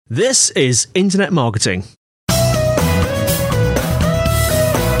This is Internet Marketing.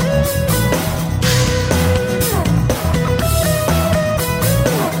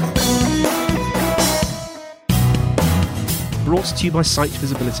 Brought to you by Site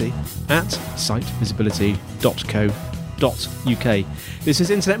Visibility at sitevisibility.co.uk. This is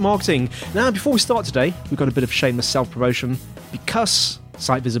Internet Marketing. Now, before we start today, we've got a bit of shameless self-promotion because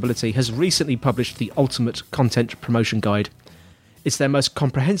Site Visibility has recently published the Ultimate Content Promotion Guide. It's their most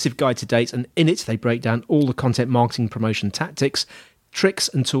comprehensive guide to date, and in it they break down all the content marketing promotion tactics, tricks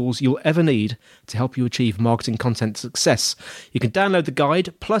and tools you'll ever need to help you achieve marketing content success. You can download the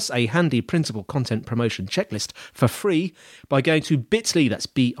guide plus a handy printable content promotion checklist for free by going to bit.ly, that's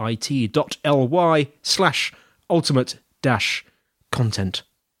bit.ly/ultimate-content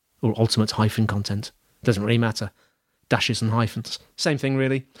or ultimate-content. Doesn't really matter. Dashes and hyphens. Same thing,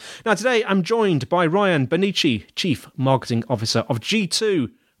 really. Now, today I'm joined by Ryan Bonnici, Chief Marketing Officer of G2.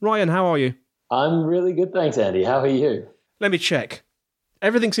 Ryan, how are you? I'm really good, thanks, Andy. How are you? Let me check.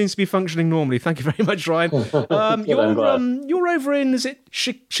 Everything seems to be functioning normally. Thank you very much, Ryan. You're over in, is it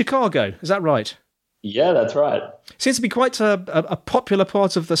Chicago? Is that right? Yeah, that's right. Seems to be quite a popular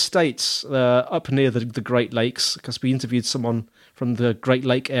part of the States up near the Great Lakes, because we interviewed someone from the Great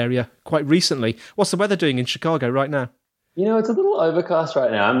Lake area quite recently. What's the weather doing in Chicago right now? You know, it's a little overcast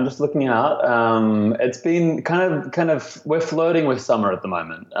right now. I'm just looking out. It's been kind of, we're flirting with summer at the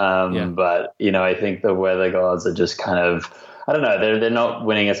moment. But, you know, I think the weather gods are just kind of, I don't know, they're not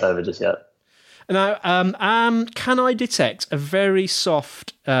winning us over just yet. Now, can I detect a very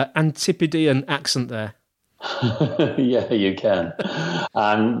soft Antipodean accent there? Yeah, you can.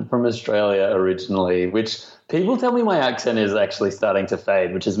 I'm from Australia originally, which people tell me my accent is actually starting to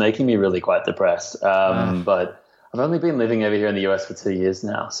fade, which is making me really quite depressed. But I've only been living over here in the US for 2 years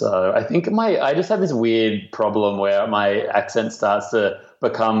now. So I think I just have this weird problem where my accent starts to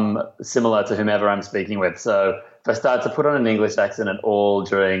become similar to whomever I'm speaking with. So if I start to put on an English accent at all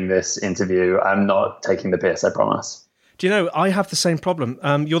during this interview, I'm not taking the piss, I promise. Do you know, I have the same problem.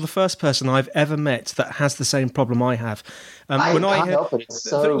 You're the first person I've ever met that has the same problem I have. I can't help it. It's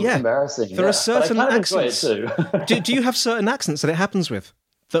so embarrassing. There are certain but I accents. Enjoy it too. do you have certain accents that it happens with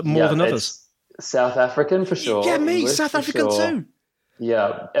that more than others? South African for sure. Yeah, me, English South African too.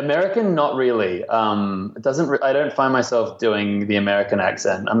 Yeah, American, not really. I don't find myself doing the American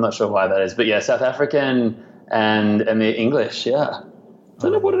accent. I'm not sure why that is, but yeah, South African and the English. Yeah, I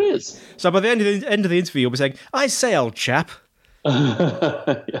don't know what it is. So by the end of the interview, you'll be saying, "I say, old chap."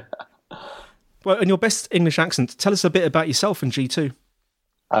 Yeah. Well, in your best English accent, tell us a bit about yourself and G2.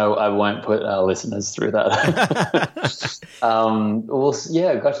 I won't put our listeners through that. Well,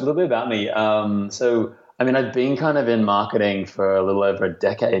 yeah, gosh, a little bit about me. So, I mean, I've been kind of in marketing for a little over a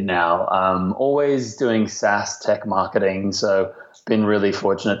decade now, always doing SaaS tech marketing. So been really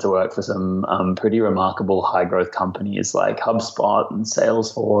fortunate to work for some pretty remarkable high-growth companies like HubSpot and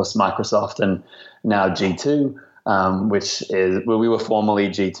Salesforce, Microsoft, and now G2, which is, well, we were formerly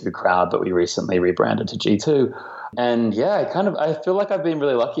G2 Crowd, but we recently rebranded to G2. And yeah, I feel like I've been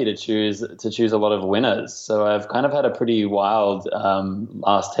really lucky to choose a lot of winners. So I've kind of had a pretty wild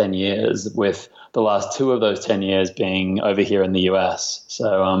last 10 years, with the last 2 of those 10 years being over here in the US.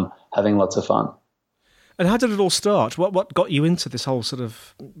 So having lots of fun. And how did it all start? What got you into this whole sort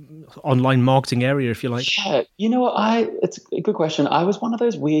of online marketing area, if you like? Yeah, you know what? It's a good question. I was one of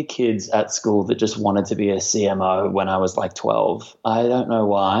those weird kids at school that just wanted to be a CMO when I was like 12. I don't know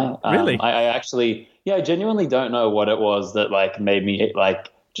why. Really? I genuinely don't know what it was that like made me like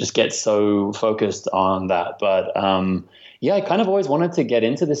just get so focused on that. But yeah, I kind of always wanted to get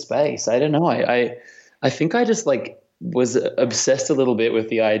into this space. I don't know. I think I just like was obsessed a little bit with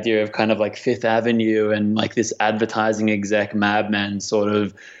the idea of kind of like Fifth Avenue and like this advertising exec madman sort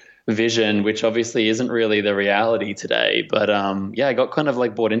of vision, which obviously isn't really the reality today. But yeah, I got kind of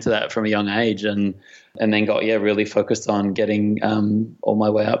like bought into that from a young age, and then got really focused on getting all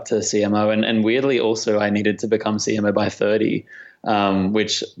my way up to CMO. And weirdly also I needed to become CMO by 30,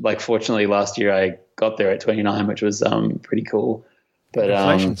 which like fortunately last year I got there at 29, which was pretty cool. But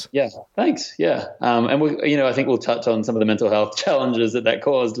yeah, thanks. Yeah. And we, I think we'll touch on some of the mental health challenges that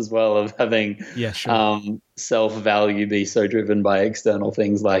caused as well, of having self-value be so driven by external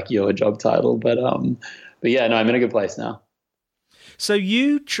things like your job title. But yeah, no, I'm in a good place now. So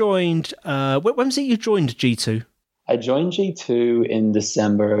you joined, when was it you joined G2? I joined G2 in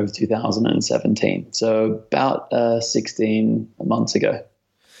December of 2017. So about 16 months ago.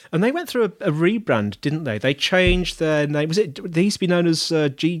 And they went through a rebrand, didn't they? They changed their name. They used to be known as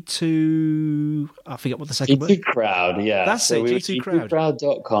G2, I forget what the second word. G2 Crowd, yeah. That's so it, G2 Crowd.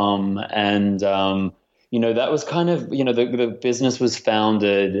 G2crowd.com. And that was kind of, the business was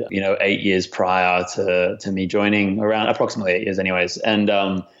founded, 8 years prior to me joining, around approximately 8 years anyways. And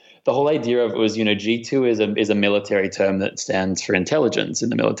the whole idea of it was, G2 is a military term that stands for intelligence in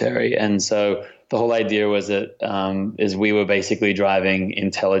the military. And so the whole idea was that is we were basically driving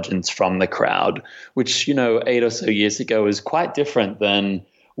intelligence from the crowd, which, 8 or so years ago was quite different than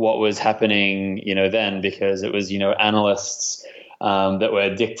what was happening, then, because it was, analysts that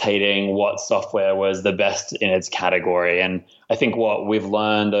were dictating what software was the best in its category. And I think what we've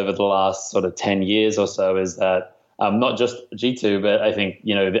learned over the last sort of 10 years or so is that not just G2, but I think,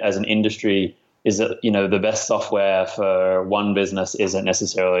 as an industry, is that, the best software for one business isn't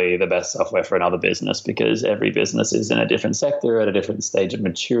necessarily the best software for another business, because every business is in a different sector, at a different stage of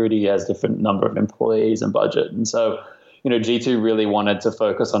maturity, has different number of employees and budget. And so, G2 really wanted to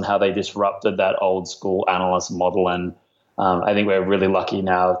focus on how they disrupted that old school analyst model. And I think we're really lucky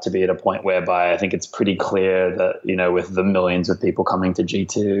now to be at a point whereby I think it's pretty clear that, with the millions of people coming to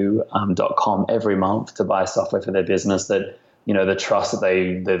G2.com every month to buy software for their business, that, the trust that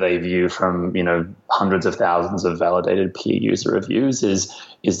they view from, hundreds of thousands of validated peer user reviews is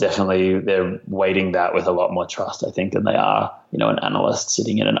definitely, they're weighting that with a lot more trust, I think, than they are, an analyst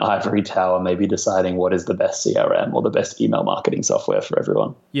sitting in an ivory tower, maybe deciding what is the best CRM or the best email marketing software for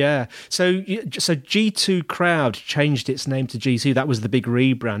everyone. Yeah. So G2 Crowd changed its name to G2. That was the big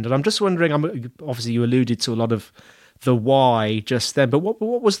rebrand. And I'm just wondering, obviously you alluded to a lot of the why just then, but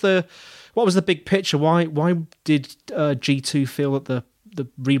what was the big picture? Why did G2 feel that the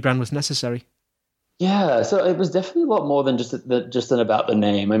rebrand was necessary? Yeah, so it was definitely a lot more than just about the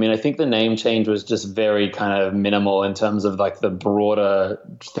name. I mean, I think the name change was just very kind of minimal in terms of like the broader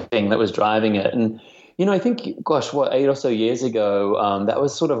thing that was driving it. And, I think, 8 or so years ago, that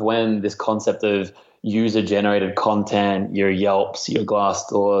was sort of when this concept of user-generated content, your Yelps, your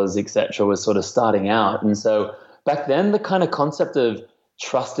Glassdoors, et cetera, was sort of starting out. And so back then, the kind of concept of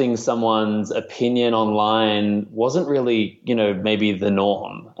trusting someone's opinion online wasn't really, maybe the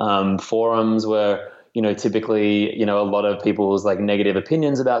norm. Forums were, typically, a lot of people's like negative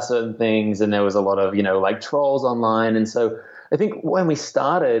opinions about certain things. And there was a lot of, like trolls online. And so I think when we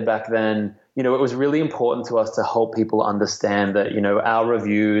started back then, it was really important to us to help people understand that, our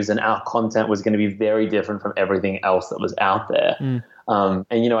reviews and our content was going to be very different from everything else that was out there. And,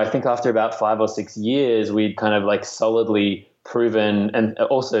 I think after about 5 or 6 years, we'd kind of like solidly proven, and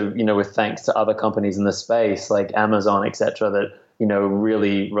also, with thanks to other companies in the space like Amazon, et cetera, that,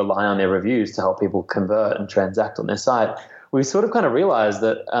 really rely on their reviews to help people convert and transact on their site. We sort of kind of realized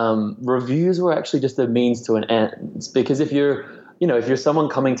that reviews were actually just a means to an end, because if you're someone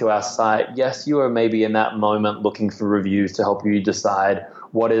coming to our site, yes, you are maybe in that moment looking for reviews to help you decide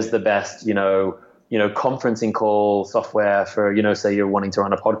what is the best, conferencing call software for, say you're wanting to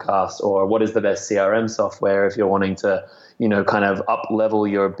run a podcast, or what is the best CRM software if you're wanting to, kind of up level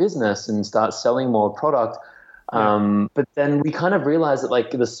your business and start selling more product. But then we kind of realized that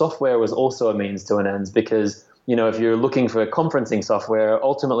like the software was also a means to an end, because, if you're looking for conferencing software,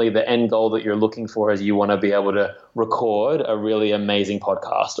 ultimately the end goal that you're looking for is you want to be able to record a really amazing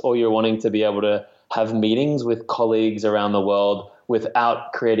podcast, or you're wanting to be able to have meetings with colleagues around the world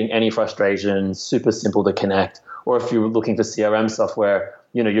without creating any frustration, super simple to connect. Or if you're looking for CRM software,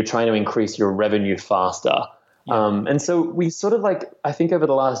 you're trying to increase your revenue faster. Yeah. And so we sort of like, I think over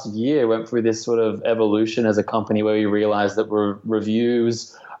the last year went through this sort of evolution as a company where we realized that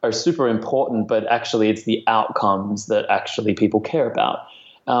reviews are super important, but actually it's the outcomes that actually people care about.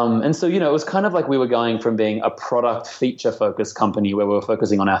 And so, it was kind of like we were going from being a product feature focused company where we were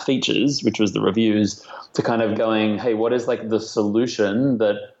focusing on our features, which was the reviews, to kind of going, hey, what is like the solution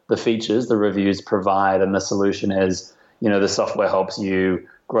that the features, the reviews provide? And the solution is, the software helps you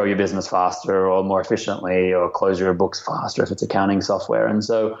grow your business faster or more efficiently, or close your books faster if it's accounting software. And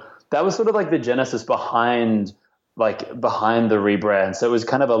so that was sort of like the genesis behind the rebrand. So it was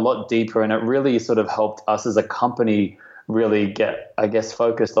kind of a lot deeper, and it really sort of helped us as a company really get, I guess,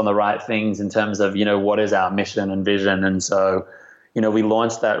 focused on the right things in terms of, what is our mission and vision. And so, we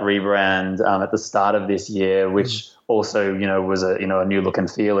launched that rebrand at the start of this year, which also, was a new look and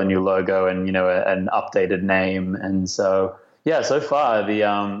feel, a new logo, and, an updated name. And so, yeah, so far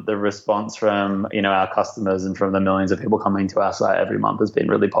the response from, our customers and from the millions of people coming to our site every month has been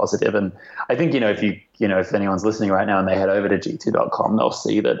really positive. And I think, if anyone's listening right now and they head over to G2.com, they'll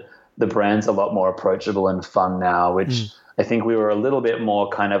see that the brand's a lot more approachable and fun now, which I think we were a little bit more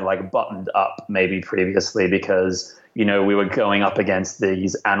kind of like buttoned up maybe previously, because, we were going up against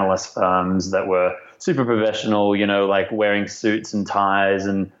these analyst firms that were super professional, like wearing suits and ties,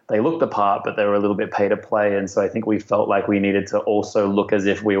 and they looked the part, but they were a little bit pay to play. And so I think we felt like we needed to also look as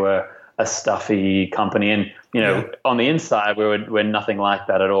if we were a stuffy company. And, on the inside, we're nothing like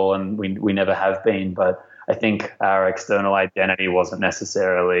that at all. And we never have been. But I think our external identity wasn't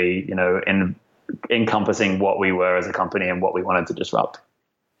necessarily, encompassing what we were as a company and what we wanted to disrupt.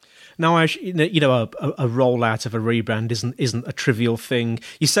 Now, Ash, a rollout of a rebrand isn't a trivial thing.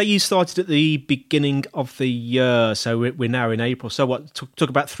 You say you started at the beginning of the year, so we're now in April. So what, took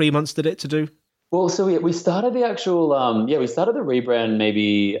about 3 months, did it, to do? Well, so we started the actual, we started the rebrand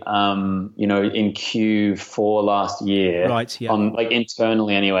maybe, in Q4 last year. Right, yeah.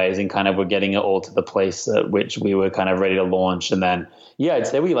 Internally anyways, and kind of we're getting it all to the place at which we were kind of ready to launch. And then, I'd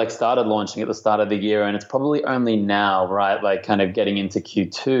say we started launching at the start of the year, and it's probably only now, right, kind of getting into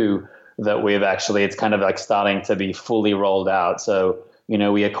Q2 that it's kind of starting to be fully rolled out. So,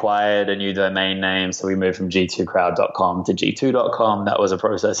 we acquired a new domain name, so we moved from g2crowd.com to g2.com. That was a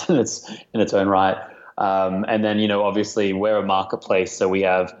process in its own right. And then, obviously we're a marketplace, so we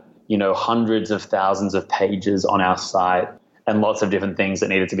have, hundreds of thousands of pages on our site and lots of different things that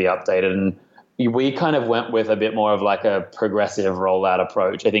needed to be updated. And we kind of went with a bit more of a progressive rollout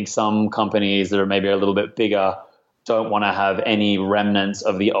approach. I think some companies that are maybe a little bit bigger don't want to have any remnants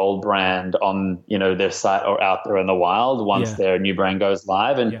of the old brand on, their site or out there in the wild once their new brand goes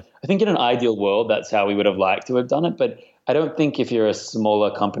live. And I think in an ideal world, that's how we would have liked to have done it. But I don't think if you're a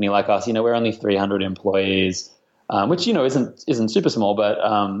smaller company like us, we're only 300 employees, which, isn't super small, but,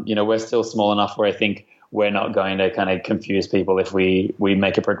 we're still small enough where I think we're not going to kind of confuse people if we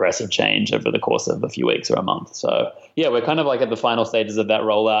make a progressive change over the course of a few weeks or a month. So, we're kind of at the final stages of that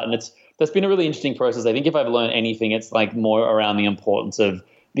rollout. And that's been a really interesting process. I think if I've learned anything, it's more around the importance of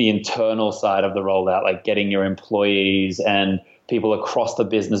the internal side of the rollout, getting your employees and people across the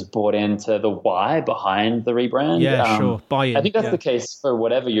business bought into the why behind the rebrand. Yeah, sure. Buy-in. I think that's the case for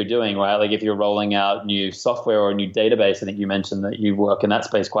whatever you're doing, right? If you're rolling out new software or a new database, I think you mentioned that you work in that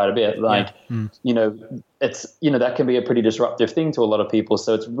space quite a bit. It's, that can be a pretty disruptive thing to a lot of people.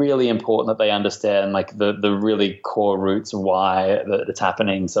 So it's really important that they understand the really core roots of why that it's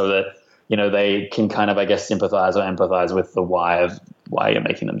happening, so that, they can kind of, I guess, sympathize or empathize with the why of why you're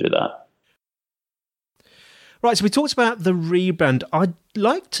making them do that. Right, so we talked about the rebrand. I'd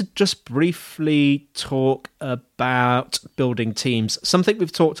like to just briefly talk about building teams, something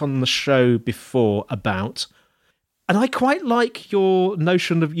we've talked on the show before about. And I quite like your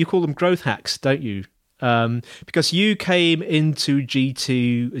notion of, you call them growth hacks, don't you? Because you came into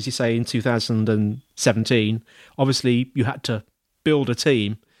G2, as you say, in 2017. Obviously, you had to build a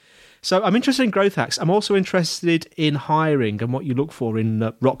team. So I'm interested in growth hacks. I'm also interested in hiring and what you look for in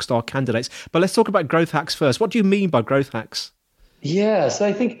rockstar candidates. But let's talk about growth hacks first. What do you mean by growth hacks? Yeah, so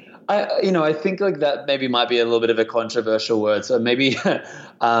I think that maybe might be a little bit of a controversial word. So maybe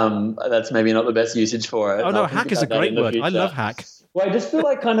that's maybe not the best usage for it. Oh no, hack is a great word. I love hack. Well, I just feel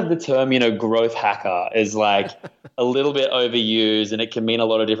kind of the term, growth hacker is a little bit overused, and it can mean a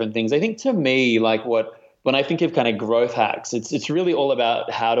lot of different things. I think to me, when I think of kind of growth hacks, it's really all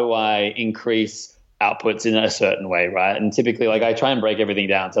about how do I increase outputs in a certain way, right? And typically, I try and break everything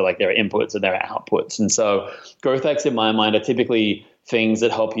down to their inputs and their outputs. And so growth hacks in my mind are typically things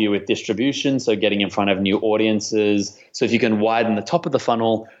that help you with distribution, so getting in front of new audiences. So if you can widen the top of the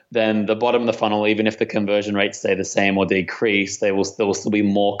funnel, then the bottom of the funnel, even if the conversion rates stay the same or decrease, there will still be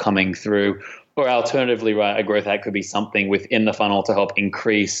more coming through. Or alternatively, right, a growth hack could be something within the funnel to help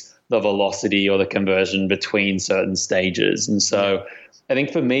increase the velocity or the conversion between certain stages. And so I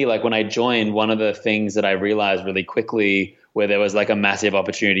think for me, when I joined, one of the things that I realized really quickly where there was a massive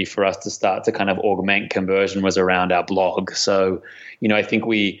opportunity for us to start to kind of augment conversion was around our blog. So, I think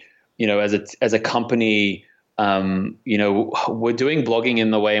we, as a company, we're doing blogging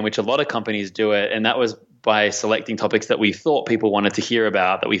in the way in which a lot of companies do it. And that was by selecting topics that we thought people wanted to hear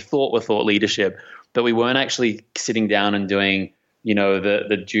about, that we thought were thought leadership, but we weren't actually sitting down and doing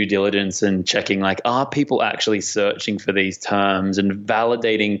the due diligence and checking are people actually searching for these terms and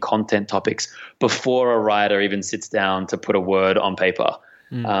validating content topics before a writer even sits down to put a word on paper.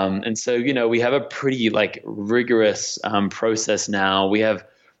 And so, we have a pretty rigorous process now. We have,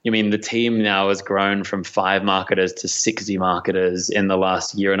 the team now has grown from 5 marketers to 60 marketers in the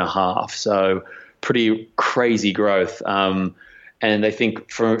last year and a half. So pretty crazy growth. And I think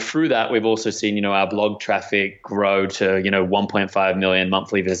through that, we've also seen, our blog traffic grow to, 1.5 million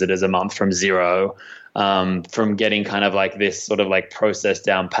monthly visitors a month from zero, from getting kind of this sort of process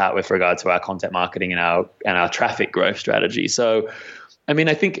down pat with regard to our content marketing and our traffic growth strategy. So,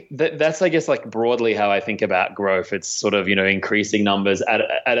 I think that's, I guess, broadly how I think about growth. It's sort of, increasing numbers at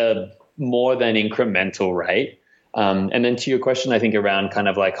a more than incremental rate. And then to your question, I think around kind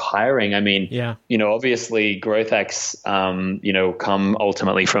of like hiring, I mean, Yeah. obviously growth hacks, come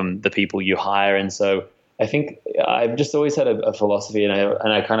ultimately from the people you hire. And so I think I've just always had a philosophy, and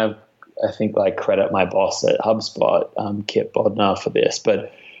I kind of, I think, like, credit my boss at HubSpot, Kip Bodnar, for this.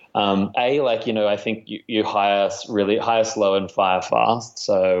 But I think you hire slow and fire fast.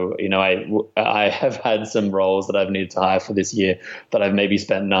 So, I have had some roles that I've needed to hire for this year that I've maybe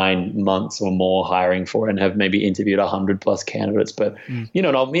spent 9 months or more hiring for, and have maybe interviewed 100+ candidates. But,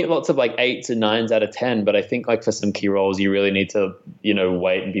 and I'll meet lots of like 8s and 9s out of 10. But I think, like, for some key roles, you really need to,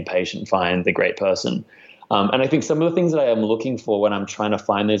 wait and be patient, find the great person. And I think some of the things that I am looking for when I'm trying to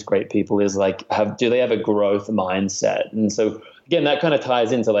find those great people is like, do they have a growth mindset? And so again, that kind of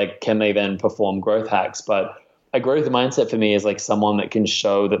ties into like, can they then perform growth hacks? But a growth mindset for me is like someone that can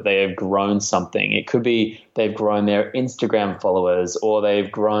show that they have grown something. It could be they've grown their Instagram followers, or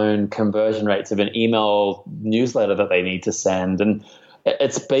they've grown conversion rates of an email newsletter that they need to send. And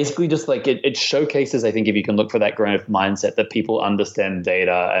it's basically just like it showcases, I think, if you can look for that growth mindset, that people understand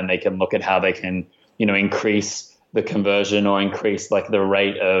data and they can look at how they can increase the conversion or increase like the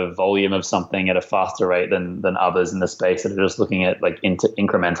rate of volume of something at a faster rate than others in the space that are just looking at like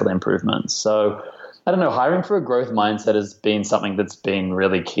incremental improvements. So I don't know, hiring for a growth mindset has been something that's been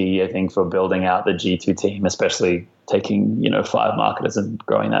really key, I think, for building out the G2 team, especially taking, 5 marketers and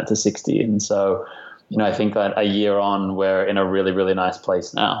growing that to 60. And so, I think that a year on, we're in a really, really nice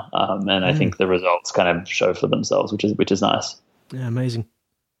place now. And I think the results kind of show for themselves, which is nice. Yeah, amazing.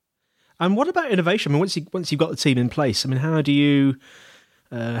 And what about innovation? I mean, once you've got the team in place, I mean, how do you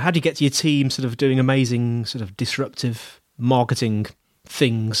get to your team sort of doing amazing, sort of disruptive marketing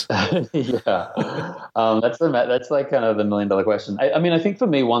things? Yeah, that's like kind of the $1 million question. I mean, I think for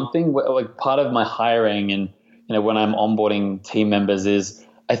me, one thing, like part of my hiring and when I'm onboarding team members is,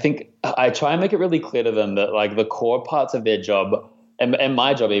 I think I try and make it really clear to them that like the core parts of their job and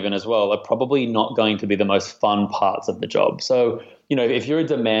my job even as well are probably not going to be the most fun parts of the job. So, if you're a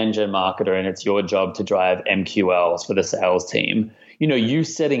demand gen marketer and it's your job to drive MQLs for the sales team, you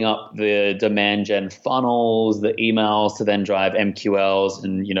setting up the demand gen funnels, the emails to then drive MQLs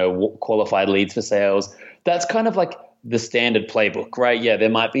and, qualified leads for sales, that's kind of like the standard playbook, right? Yeah, there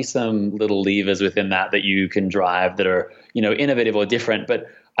might be some little levers within that you can drive that are, innovative or different. But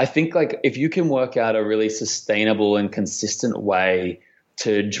I think like if you can work out a really sustainable and consistent way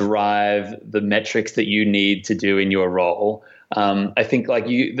to drive the metrics that you need to do in your role, I think like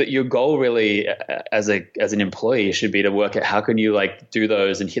your goal really as an employee should be to work at how can you like do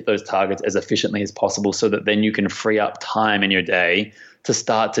those and hit those targets as efficiently as possible, so that then you can free up time in your day to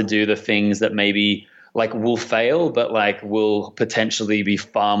start to do the things that maybe like will fail, but like will potentially be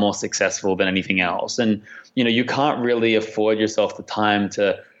far more successful than anything else. And, you can't really afford yourself the time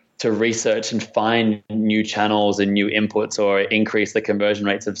to research and find new channels and new inputs or increase the conversion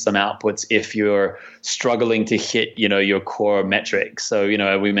rates of some outputs if you're struggling to hit, your core metrics. So,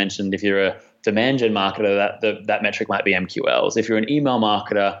 we mentioned if you're a demand gen marketer, that metric might be MQLs. If you're an email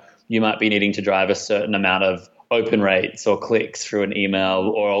marketer, you might be needing to drive a certain amount of open rates or clicks through an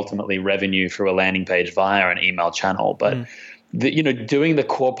email, or ultimately revenue through a landing page via an email channel. But doing the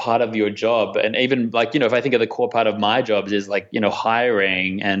core part of your job, and even like, if I think of the core part of my jobs is like,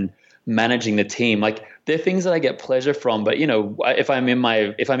 hiring and managing the team, like they're things that I get pleasure from. But, if I'm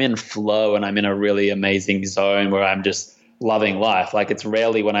in flow and I'm in a really amazing zone where I'm just loving life, like it's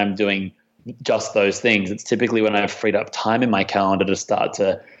rarely when I'm doing just those things. It's typically when I've freed up time in my calendar to start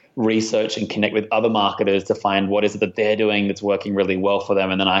to research and connect with other marketers to find what is it that they're doing that's working really well for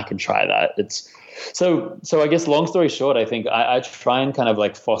them, and then I can try that. It's so I guess long story short, I think I try and kind of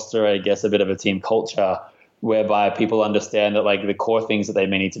like foster, I guess, a bit of a team culture whereby people understand that like the core things that they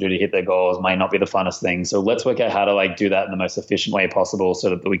may need to do to hit their goals might not be the funnest thing. So let's work out how to like do that in the most efficient way possible, so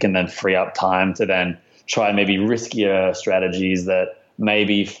that we can then free up time to then try maybe riskier strategies that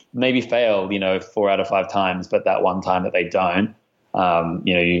maybe fail, 4 out of 5 times, but that one time that they don't,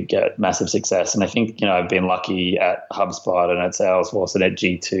 you get massive success. And I think, I've been lucky at HubSpot and at Salesforce and at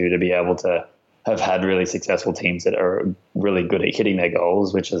G2 to be able to have had really successful teams that are really good at hitting their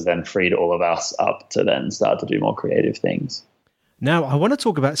goals, which has then freed all of us up to then start to do more creative things. Now, I want to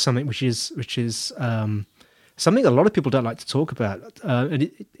talk about something which is something a lot of people don't like to talk about.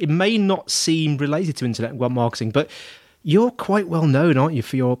 And it may not seem related to internet marketing, but you're quite well known, aren't you,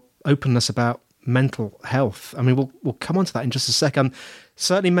 for your openness about mental health. I mean, we'll come on to that in just a second.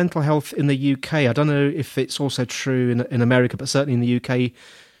 Certainly mental health in the UK. I don't know if it's also true in America, but certainly in the UK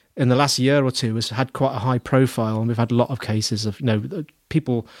in the last year or two has had quite a high profile, and we've had a lot of cases of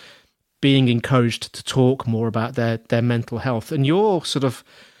people being encouraged to talk more about their mental health. And you're sort of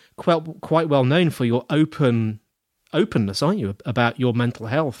quite well known for your open openness, aren't you, about your mental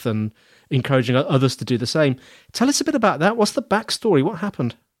health and encouraging others to do the same. Tell us a bit about that. What's the backstory? What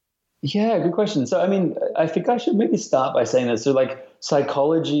happened? Yeah, good question. So, I mean, I think I should maybe start by saying that. So, like,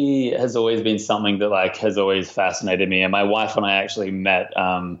 psychology has always been something that, like, has always fascinated me. And my wife and I actually met.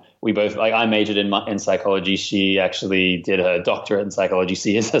 We both, like, I majored in psychology. She actually did her doctorate in psychology.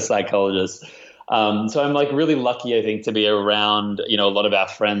 She is a psychologist. So I'm, like, really lucky, I think, to be around, a lot of our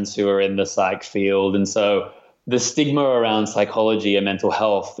friends who are in the psych field. And so the stigma around psychology and mental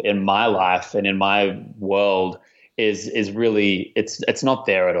health in my life and in my world is really it's not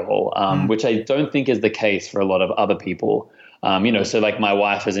there at all, which I don't think is the case for a lot of other people. So like my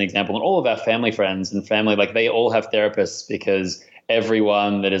wife as an example, and all of our family friends and family, like they all have therapists because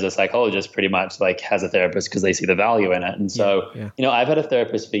everyone that is a psychologist pretty much like has a therapist because they see the value in it. And so, I've had a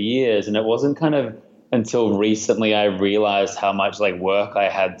therapist for years, and it wasn't kind of until recently I realized how much like work I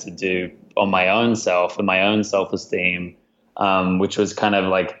had to do on my own self and my own self-esteem, which was kind of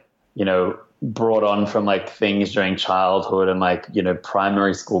like, brought on from like things during childhood and like,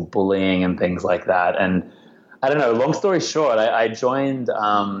 primary school bullying and things like that. And I don't know, long story short, I joined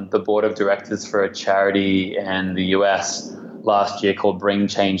the board of directors for a charity in the US last year called Bring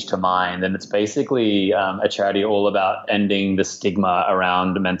Change to Mind. And it's basically a charity all about ending the stigma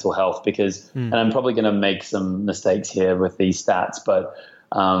around mental health because, and I'm probably going to make some mistakes here with these stats, but,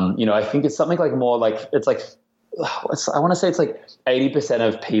 I think it's something like more like, it's like, I want to say it's like 80%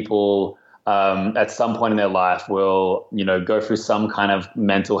 of people at some point in their life will, go through some kind of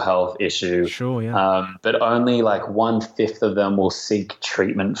mental health issue. Sure, yeah. But only like 1/5 of them will seek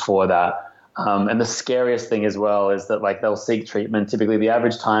treatment for that. And the scariest thing as well is that like they'll seek treatment. Typically the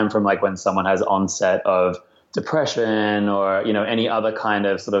average time from like when someone has onset of depression or, any other kind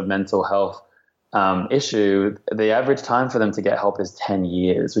of sort of mental health issue, the average time for them to get help is 10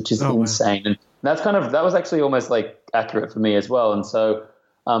 years, which is insane. Wow. And that was actually almost like accurate for me as well. And so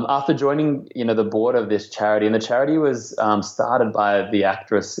after joining, the board of this charity, and the charity was started by the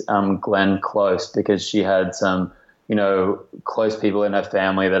actress Glenn Close because she had some, close people in her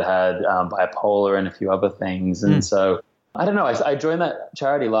family that had bipolar and a few other things. And so I don't know, I joined that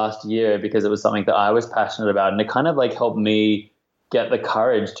charity last year because it was something that I was passionate about, and it kind of like helped me get the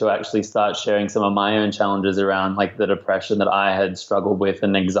courage to actually start sharing some of my own challenges around like the depression that I had struggled with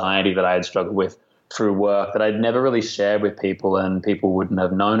and anxiety that I had struggled with through work that I'd never really shared with people and people wouldn't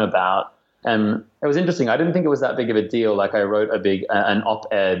have known about. And it was interesting. I didn't think it was that big of a deal. Like I wrote an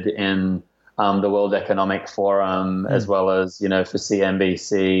op-ed in the World Economic Forum as well as, for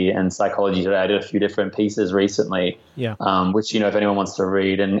CNBC and Psychology Today. I did a few different pieces recently, which, if anyone wants to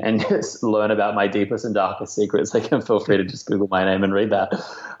read and just learn about my deepest and darkest secrets, they can feel free to just Google my name and read that.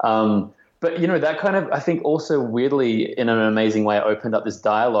 But, that kind of, I think also weirdly in an amazing way opened up this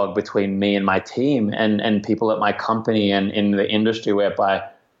dialogue between me and my team and people at my company and in the industry whereby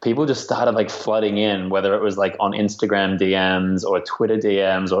people just started like flooding in, whether it was like on Instagram DMs or Twitter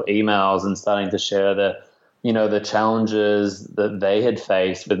DMs or emails, and starting to share the challenges that they had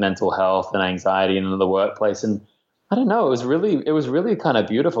faced with mental health and anxiety in the workplace. And I don't know, it was really kind of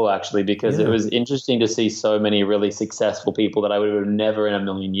beautiful actually, because it was interesting to see so many really successful people that I would have never in a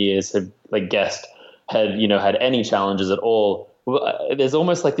million years have like guessed had any challenges at all. There's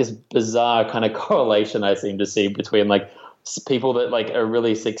almost like this bizarre kind of correlation I seem to see between like people that like are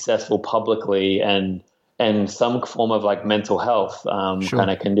really successful publicly and some form of like mental health kind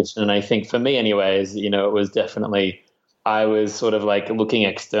of condition. And I think for me anyways, it was definitely, I was sort of like looking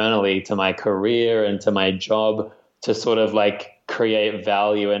externally to my career and to my job to sort of like create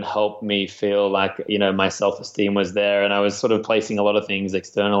value and help me feel like, my self-esteem was there. And I was sort of placing a lot of things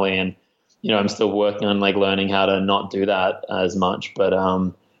externally, and, I'm still working on like learning how to not do that as much. But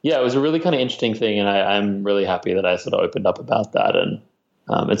it was a really kind of interesting thing. And I'm really happy that I sort of opened up about that. And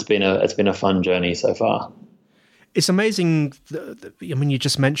it's been a fun journey so far. It's amazing. You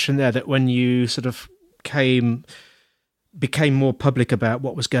just mentioned there that when you sort of became more public about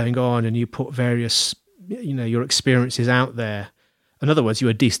what was going on and you put various, your experiences out there. In other words, you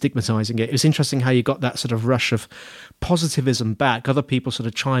were destigmatizing it. It was interesting how you got that sort of rush of positivism back. Other people sort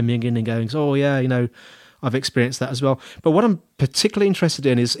of chiming in and going, oh yeah, I've experienced that as well. But what I'm particularly interested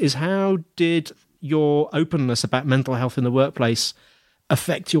in is how did your openness about mental health in the workplace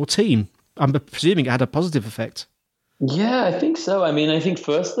affect your team? I'm presuming it had a positive effect. Yeah, I think so. I mean, I think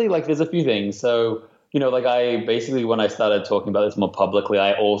firstly, like there's a few things. So, like I basically, when I started talking about this more publicly,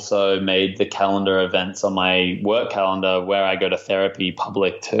 I also made the calendar events on my work calendar where I go to therapy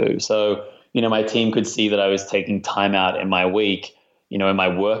public too. So, my team could see that I was taking time out in my week, in my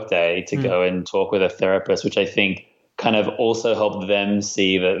work day to go and talk with a therapist, which I think kind of also helped them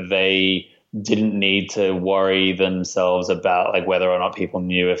see that they didn't need to worry themselves about like whether or not people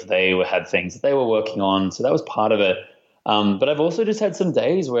knew if they had things that they were working on. So that was part of it. But I've also just had some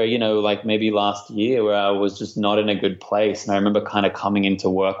days where, like maybe last year where I was just not in a good place. And I remember kind of coming into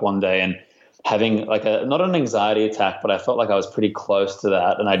work one day and having like not an anxiety attack, but I felt like I was pretty close to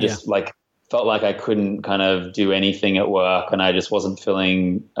that. And I just felt like I couldn't kind of do anything at work, and I just wasn't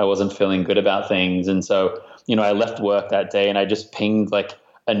feeling good about things. And so, I left work that day and I just pinged like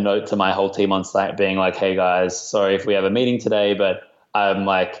a note to my whole team on Slack being like, hey guys, sorry if we have a meeting today, but I'm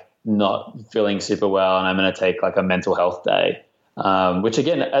like not feeling super well and I'm going to take like a mental health day. Which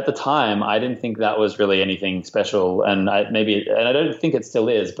again, at the time, I didn't think that was really anything special. And I don't think it still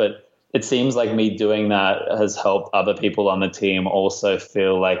is, but it seems like me doing that has helped other people on the team also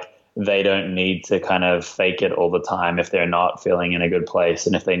feel like they don't need to kind of fake it all the time if they're not feeling in a good place.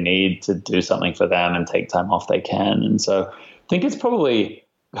 And if they need to do something for them and take time off, they can. And so I think it's probably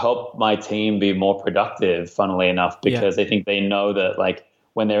helped my team be more productive, funnily enough, because I think they know that like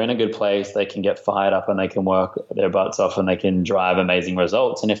when they're in a good place, they can get fired up and they can work their butts off and they can drive amazing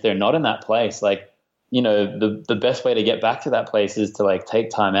results. And if they're not in that place, like, the best way to get back to that place is to like take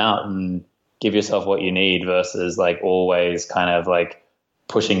time out and give yourself what you need versus like always kind of like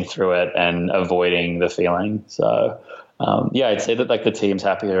pushing through it and avoiding the feeling. So, I'd say that like the team's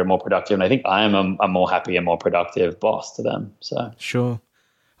happier and more productive. And I think I am a more happy and more productive boss to them. So sure.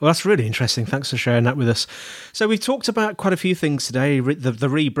 Well, that's really interesting. Thanks for sharing that with us. So we've talked about quite a few things today, the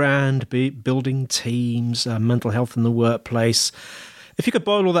rebrand, building teams, mental health in the workplace. If you could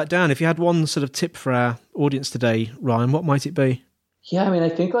boil all that down, if you had one sort of tip for our audience today, Ryan, what might it be? Yeah, I mean, I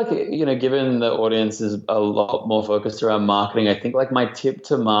think like, given the audience is a lot more focused around marketing, I think like my tip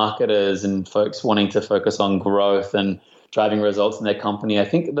to marketers and folks wanting to focus on growth and driving results in their company, I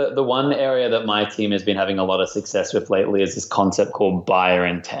think the one area that my team has been having a lot of success with lately is this concept called buyer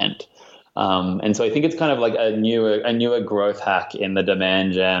intent. And so I think it's kind of like a newer growth hack in the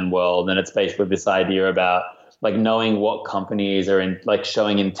demand gen world. And it's basically this idea about like knowing what companies are in, like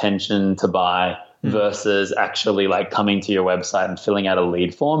showing intention to buy versus actually like coming to your website and filling out a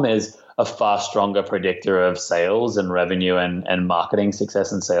lead form is a far stronger predictor of sales and revenue and marketing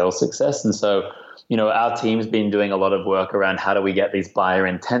success and sales success. And so, our team's been doing a lot of work around how do we get these buyer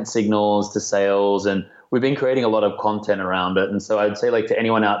intent signals to sales, and we've been creating a lot of content around it. And so I'd say like to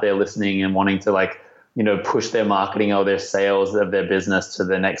anyone out there listening and wanting to like, push their marketing or their sales of their business to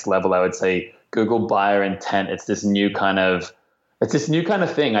the next level, I would say Google buyer intent. It's this new kind of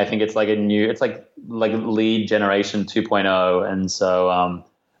thing. I think it's like it's like lead generation 2.0. And so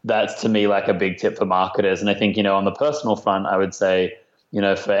that's to me like a big tip for marketers. And I think, on the personal front, I would say,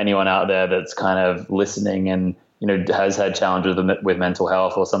 for anyone out there that's kind of listening and, has had challenges with mental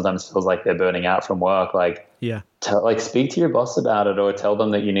health or sometimes feels like they're burning out from work, speak to your boss about it or tell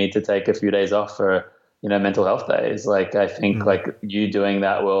them that you need to take a few days off for, mental health days. Like, I think like you doing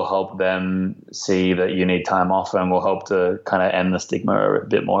that will help them see that you need time off and will help to kind of end the stigma a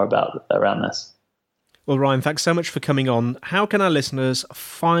bit more around this. Well, Ryan, thanks so much for coming on. How can our listeners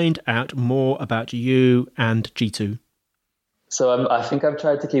find out more about you and G2? So I think I've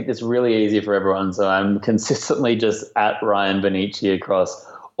tried to keep this really easy for everyone. So I'm consistently just at Ryan Bonnici across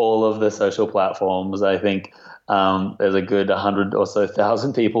all of the social platforms. I think there's a good 100 or so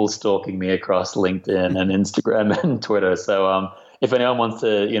thousand people stalking me across LinkedIn and Instagram and Twitter. So if anyone wants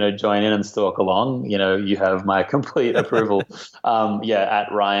to, join in and stalk along, you have my complete approval. At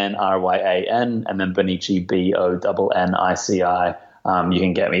Ryan, RYAN, and then Bonnici, BONNICI. You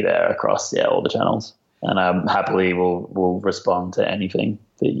can get me there across all the channels. And I happily will respond to anything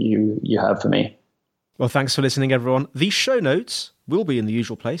that you have for me. Well, thanks for listening, everyone. The show notes will be in the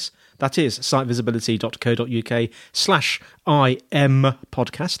usual place. That is sitevisibility.co.uk/IM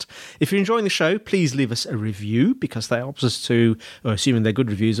podcast. If you're enjoying the show, please leave us a review because that helps us to, assuming they're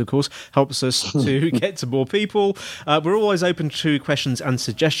good reviews, of course, helps us to get to more people. We're always open to questions and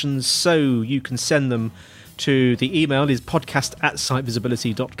suggestions, so you can send them to the email is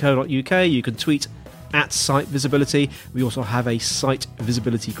podcast@sitevisibility.co.uk. You can tweet at Site Visibility. We also have a Site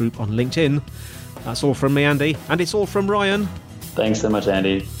Visibility group on LinkedIn. That's all from me, Andy, and it's all from Ryan. Thanks so much,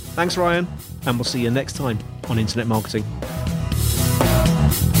 Andy. Thanks, Ryan, and we'll see you next time on Internet Marketing.